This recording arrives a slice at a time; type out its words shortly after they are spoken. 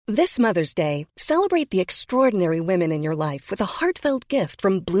This Mother's Day, celebrate the extraordinary women in your life with a heartfelt gift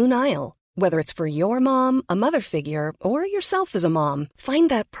from Blue Nile. Whether it's for your mom, a mother figure, or yourself as a mom, find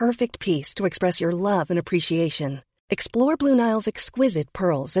that perfect piece to express your love and appreciation. Explore Blue Nile's exquisite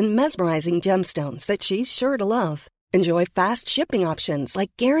pearls and mesmerizing gemstones that she's sure to love. Enjoy fast shipping options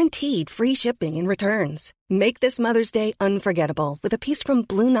like guaranteed free shipping and returns. Make this Mother's Day unforgettable with a piece from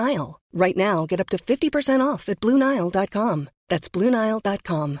Blue Nile. Right now, get up to 50% off at BlueNile.com. That's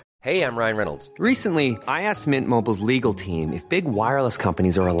BlueNile.com. Hey, I'm Ryan Reynolds. Recently, I asked Mint Mobile's legal team if big wireless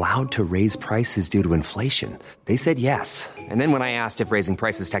companies are allowed to raise prices due to inflation. They said yes. And then when I asked if raising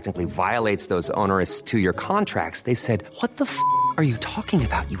prices technically violates those onerous two-year contracts, they said, "What the f*** are you talking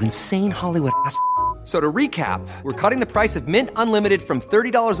about, you insane Hollywood ass?" So to recap, we're cutting the price of Mint Unlimited from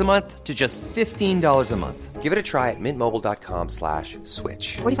 $30 a month to just $15 a month. Give it a try at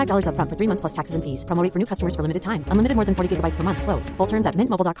mintmobile.com/switch. $45 up front for 3 months plus taxes and fees. Promo rate for new customers for limited time. Unlimited more than 40 gigabytes per month. Slows full terms at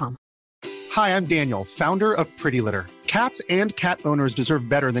mintmobile.com. Hi, I'm Daniel, founder of Pretty Litter. Cats and cat owners deserve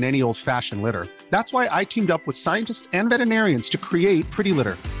better than any old-fashioned litter. That's why I teamed up with scientists and veterinarians to create Pretty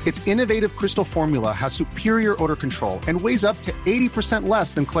Litter. Its innovative crystal formula has superior odor control and weighs up to 80%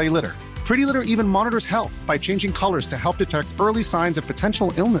 less than clay litter. Pretty Litter even monitors health by changing colors to help detect early signs of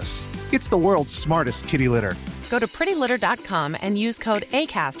potential illness. It's the world's smartest kitty litter. Go to prettylitter.com and use code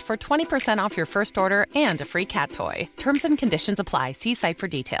ACAST for 20% off your first order and a free cat toy. Terms and conditions apply. See site for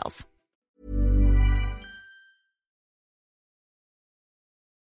details.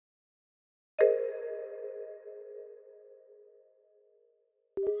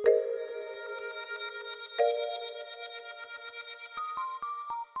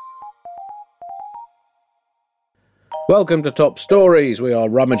 Welcome to Top Stories. We are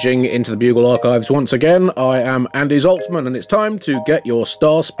rummaging into the Bugle archives once again. I am Andy Zaltzman, and it's time to get your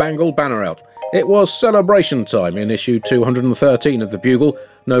Star-Spangled Banner out. It was celebration time in issue 213 of the Bugle,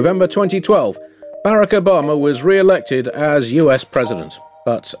 November 2012. Barack Obama was re-elected as US President.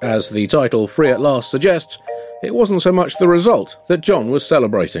 But as the title Free at Last suggests, it wasn't so much the result that John was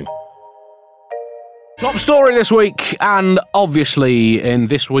celebrating. Top story this week, and obviously in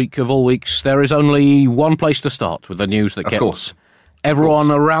this week of all weeks, there is only one place to start with the news that gets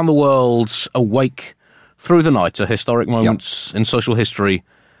everyone around the world awake through the night to historic moments in social history.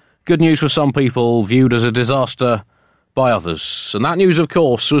 Good news for some people, viewed as a disaster by others. And that news, of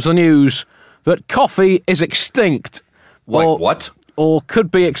course, was the news that coffee is extinct. Wait, what? Or could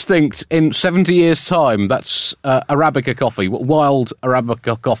be extinct in 70 years' time. That's Arabica coffee, wild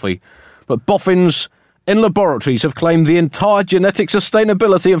Arabica coffee. But boffins in laboratories have claimed the entire genetic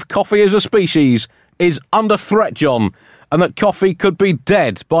sustainability of coffee as a species is under threat, John, and that coffee could be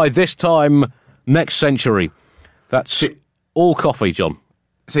dead by this time next century. That's all coffee, John.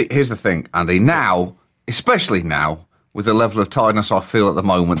 See, here's the thing, Andy. Now, especially now, with the level of tiredness I feel at the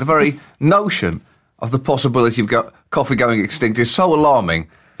moment, the very notion of the possibility of coffee going extinct is so alarming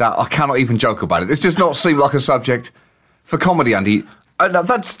that I cannot even joke about it. This does not seem like a subject for comedy, Andy.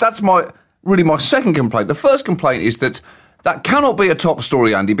 That's my second complaint. The first complaint is that cannot be a top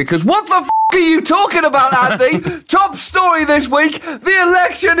story, Andy, because what the are you talking about, Andy? Top story this week, the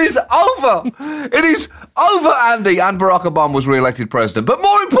election is over. It is over, Andy, and Barack Obama was re-elected president. But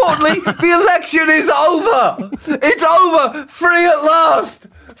more importantly, the election is over. It's over. Free at last.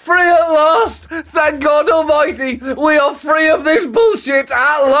 Free at last. Thank God Almighty, we are free of this bullshit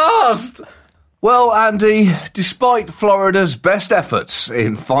at last. Well, Andy, despite Florida's best efforts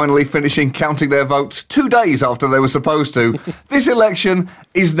in finally finishing counting their votes 2 days after they were supposed to, this election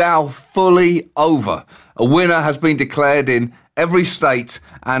is now fully over. A winner has been declared in every state,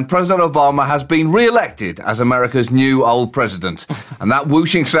 and President Obama has been re-elected as America's new old president. And that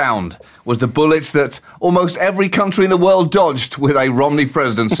whooshing sound was the bullets that almost every country in the world dodged with a Romney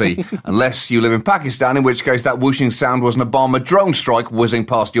presidency, unless you live in Pakistan, in which case that whooshing sound was an Obama drone strike whizzing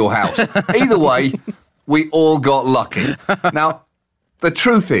past your house. Either way, we all got lucky. Now, the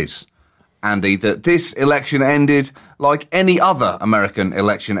truth is, Andy, that this election ended like any other American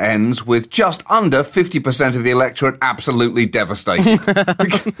election ends, with just under 50% of the electorate absolutely devastated.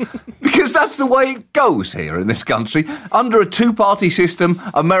 Because that's the way it goes here in this country. Under a two-party system,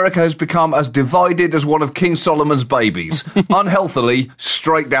 America has become as divided as one of King Solomon's babies, unhealthily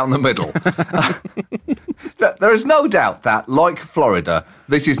straight down the middle. There is no doubt that, like Florida,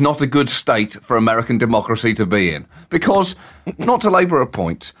 this is not a good state for American democracy to be in. Because, not to labour a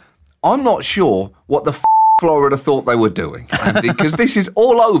point, I'm not sure what the Florida thought they were doing, because this is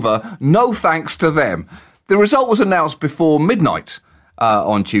all over, no thanks to them. The result was announced before midnight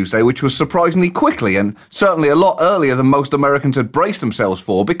on Tuesday, which was surprisingly quickly and certainly a lot earlier than most Americans had braced themselves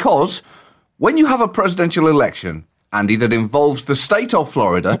for, because when you have a presidential election Andy, that involves the state of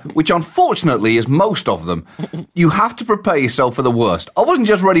Florida, which unfortunately is most of them, you have to prepare yourself for the worst. I wasn't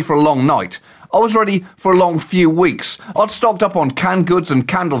just ready for a long night. I was ready for a long few weeks. I'd stocked up on canned goods and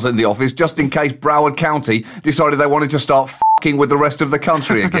candles in the office just in case Broward County decided they wanted to start f***ing with the rest of the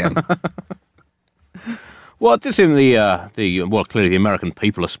country again. Well, it seems clearly the American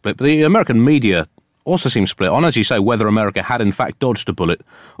people are split, but the American media also seems split on, as you say, whether America had in fact dodged a bullet,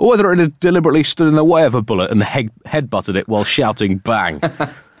 or whether it had deliberately stood in the way of a bullet and headbutted it while shouting bang.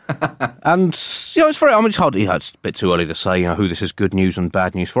 And, it's hard, it's a bit too early to say, who this is good news and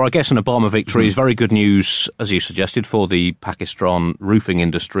bad news for. I guess an Obama victory is very good news, as you suggested, for the Pakistan roofing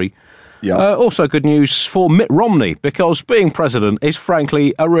industry. Yeah. Also good news for Mitt Romney, because being president is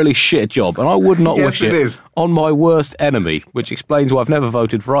frankly a really shit job, and I would not wish it on my worst enemy, which explains why I've never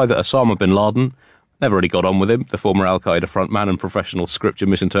voted for either Osama bin Laden, never really got on with him, the former Al-Qaeda frontman and professional scripture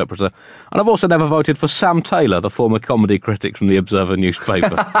misinterpreter, and I've also never voted for Sam Taylor, the former comedy critic from the Observer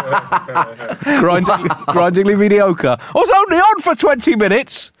newspaper. Grindingly mediocre. I was only on for 20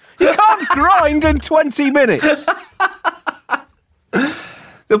 minutes! You can't grind in 20 minutes!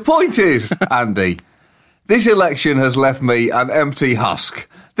 The point is, Andy, this election has left me an empty husk.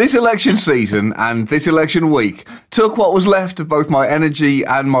 This election season and this election week took what was left of both my energy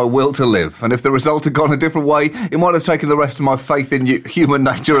and my will to live. And if the result had gone a different way, it might have taken the rest of my faith in human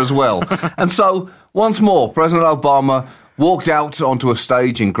nature as well. And so, once more, President Obama walked out onto a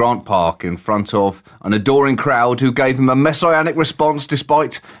stage in Grant Park in front of an adoring crowd who gave him a messianic response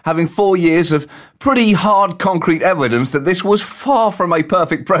despite having 4 years of pretty hard concrete evidence that this was far from a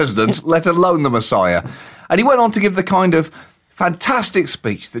perfect president, let alone the Messiah. And he went on to give the kind of fantastic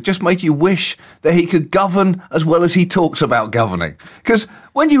speech that just made you wish that he could govern as well as he talks about governing. Because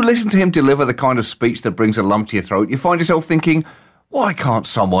when you listen to him deliver the kind of speech that brings a lump to your throat, you find yourself thinking, why can't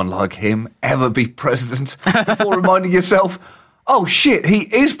someone like him ever be president? Before reminding yourself, oh shit,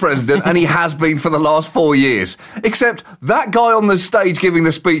 he is president and he has been for the last 4 years. Except that guy on the stage giving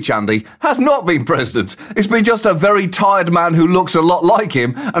the speech, Andy, has not been president. It's been just a very tired man who looks a lot like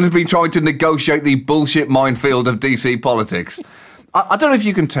him and has been trying to negotiate the bullshit minefield of DC politics. I don't know if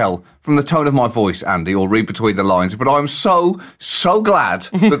you can tell from the tone of my voice, Andy, or read between the lines, but I'm so glad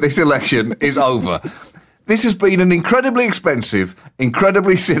that this election is over. This has been an incredibly expensive,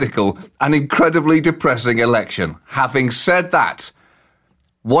 incredibly cynical, and incredibly depressing election. Having said that,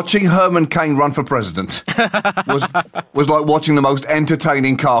 watching Herman Cain run for president was like watching the most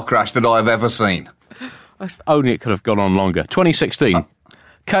entertaining car crash that I have ever seen. If only it could have gone on longer. 2016.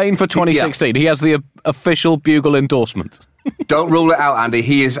 Cain for 2016. Yeah. He has the official Bugle endorsement. Don't rule it out, Andy.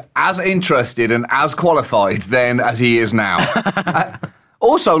 He is as interested and as qualified then as he is now.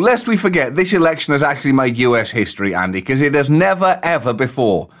 Also, lest we forget, this election has actually made US history, Andy, because it has never, ever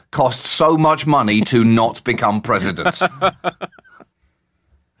before cost so much money to not become president.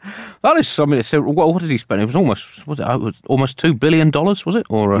 That is something. What did he spend? It was almost $2 billion, was it?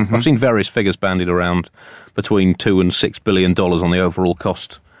 Or I've seen various figures bandied around between $2 and $6 billion on the overall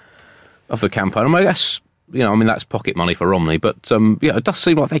cost of the campaign. I mean, I guess that's pocket money for Romney, but it does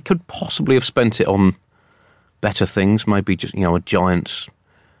seem like they could possibly have spent it on better things, maybe just, a giant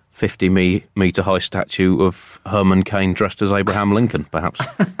 50-metre high statue of Herman Cain dressed as Abraham Lincoln, perhaps.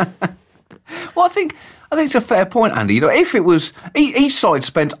 Well, I think it's a fair point, Andy. If it was each side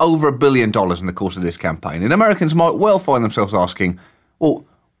spent over $1 billion in the course of this campaign, and Americans might well find themselves asking, well,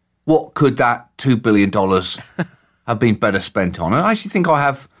 what could that $2 billion have been better spent on? And I actually think I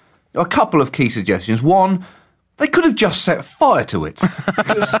have a couple of key suggestions. One, they could have just set fire to it.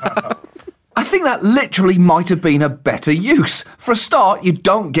 Because I think that literally might have been a better use. For a start, you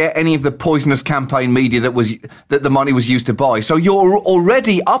don't get any of the poisonous campaign media that the money was used to buy, so you're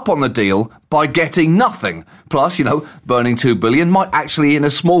already up on the deal by getting nothing. Plus, burning $2 billion might actually, in a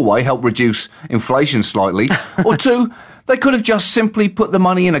small way, help reduce inflation slightly. Or two, they could have just simply put the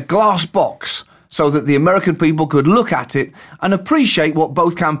money in a glass box so that the American people could look at it and appreciate what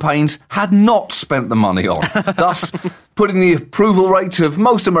both campaigns had not spent the money on, thus putting the approval rate of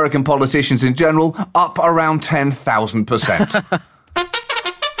most American politicians in general up around 10,000%.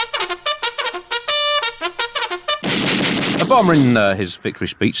 Obama, in his victory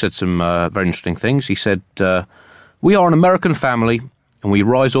speech, said some very interesting things. He said, "We are an American family, and we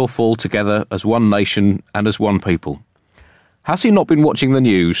rise or fall together as one nation and as one people." Has he not been watching the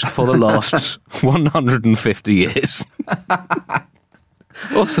news for the last 150 years?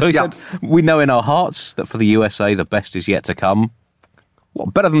 Also, he said, we know in our hearts that for the USA, the best is yet to come.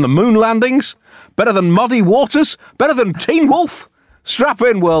 What, better than the moon landings? Better than Muddy Waters? Better than Teen Wolf? Strap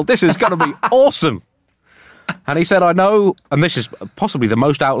in, world, this is going to be awesome. And he said, I know, and this is possibly the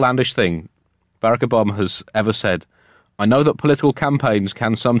most outlandish thing Barack Obama has ever said, I know that political campaigns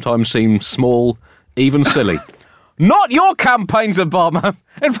can sometimes seem small, even silly. Not your campaigns, Obama!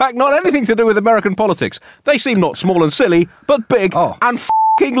 In fact, not anything to do with American politics. They seem not small and silly, but big and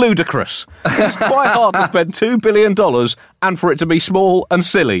f***ing ludicrous. It's quite hard to spend $2 billion and for it to be small and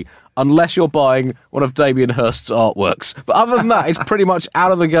silly, unless you're buying one of Damien Hirst's artworks. But other than that, it's pretty much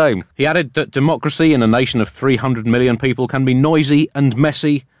out of the game. He added that democracy in a nation of 300 million people can be noisy and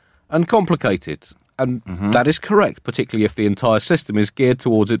messy and complicated. And that is correct, particularly if the entire system is geared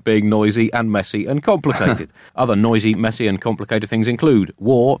towards it being noisy and messy and complicated. Other noisy, messy and complicated things include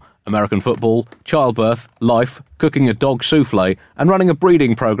war, American football, childbirth, life, cooking a dog souffle, and running a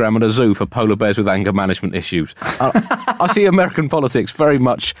breeding programme at a zoo for polar bears with anger management issues. I see American politics very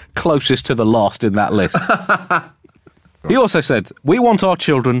much closest to the last in that list. He also said, "We want our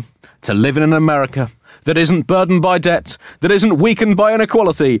children to live in an America that isn't burdened by debt, that isn't weakened by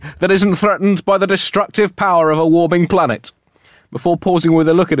inequality, that isn't threatened by the destructive power of a warming planet." Before pausing with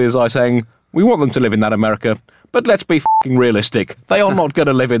a look at his eye saying, "We want them to live in that America, but let's be f***ing realistic. They are not going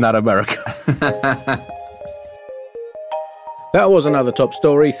to live in that America." That was another top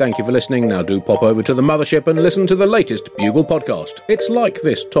story. Thank you for listening. Now do pop over to the mothership and listen to the latest Bugle podcast. It's like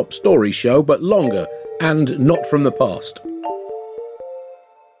this top story show, but longer and not from the past.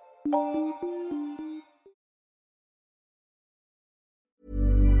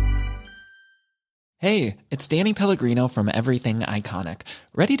 Hey, it's Danny Pellegrino from Everything Iconic.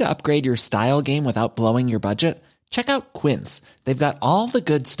 Ready to upgrade your style game without blowing your budget? Check out Quince. They've got all the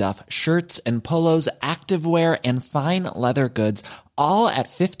good stuff, shirts and polos, activewear, and fine leather goods, all at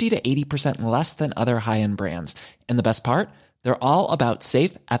 50 to 80% less than other high-end brands. And the best part? They're all about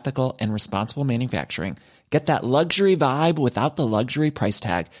safe, ethical, and responsible manufacturing. Get that luxury vibe without the luxury price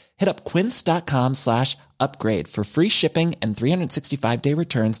tag. Hit up quince.com/upgrade for free shipping and 365-day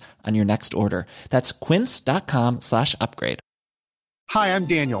returns on your next order. That's quince.com/upgrade. Hi, I'm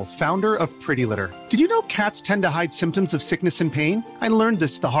Daniel, founder of Pretty Litter. Did you know cats tend to hide symptoms of sickness and pain? I learned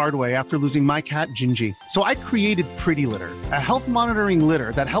this the hard way after losing my cat, Gingy. So I created Pretty Litter, a health monitoring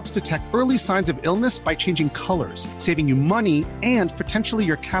litter that helps detect early signs of illness by changing colors, saving you money and potentially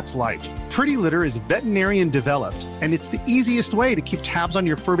your cat's life. Pretty Litter is veterinarian developed, and it's the easiest way to keep tabs on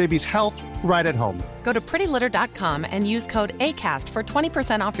your fur baby's health right at home. Go to prettylitter.com and use code ACAST for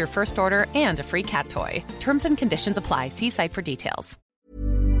 20% off your first order and a free cat toy. Terms and conditions apply. See site for details.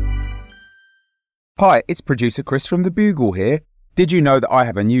 Hi, it's producer Chris from The Bugle here. Did you know that I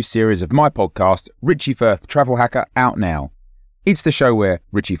have a new series of my podcast, Richie Firth Travel Hacker, out now? It's the show where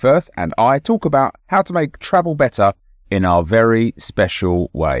Richie Firth and I talk about how to make travel better in our very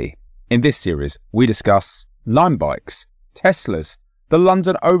special way. In this series, we discuss Lime bikes, Teslas, the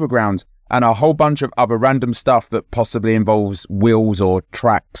London Overground, and a whole bunch of other random stuff that possibly involves wheels or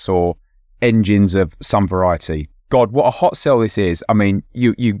tracks or engines of some variety. God, what a hot sell this is. I mean,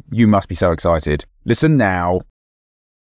 you must be so excited. Listen now.